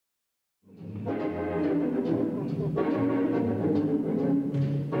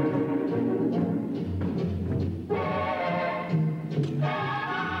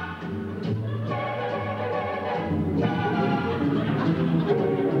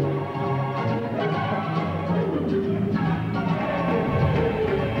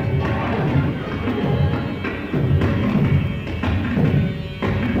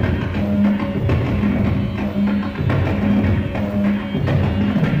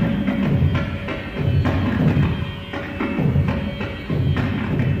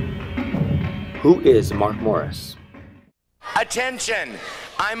Who is Mark Morris? Attention!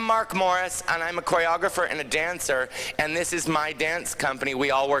 I'm Mark Morris, and I'm a choreographer and a dancer, and this is my dance company. We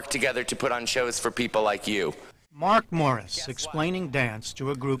all work together to put on shows for people like you. Mark Morris, explaining dance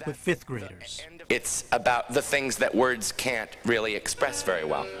to a group of fifth graders. It's about the things that words can't really express very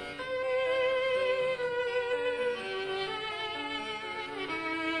well.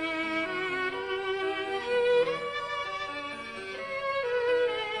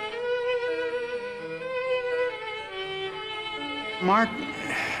 Mark,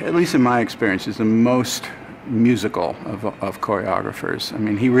 at least in my experience, is the most musical of choreographers. I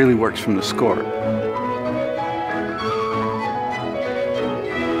mean, he really works from the score.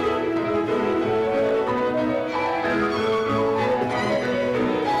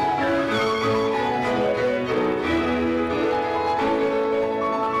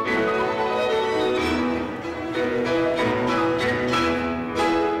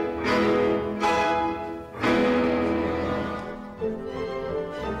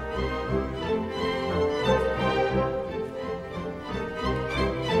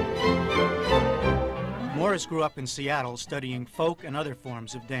 Morris grew up in Seattle studying folk and other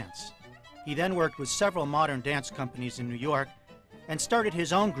forms of dance. He then worked with several modern dance companies in New York and started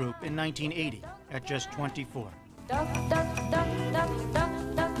his own group in 1980 at just 24.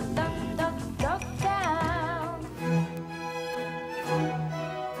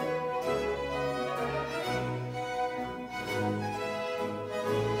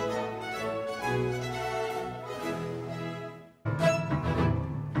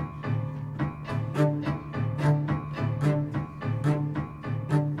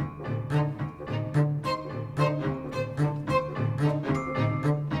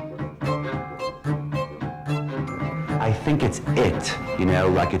 I think it's it, you know,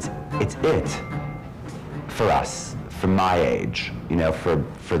 like it's it for us, for my age, you know, for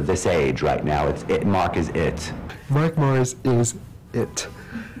this age right now. It's it. Mark is it. Mark Morris is it.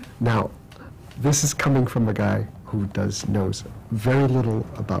 Now, this is coming from a guy who knows very little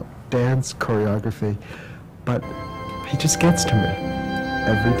about dance, choreography, but he just gets to me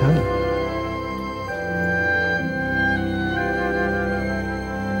every time.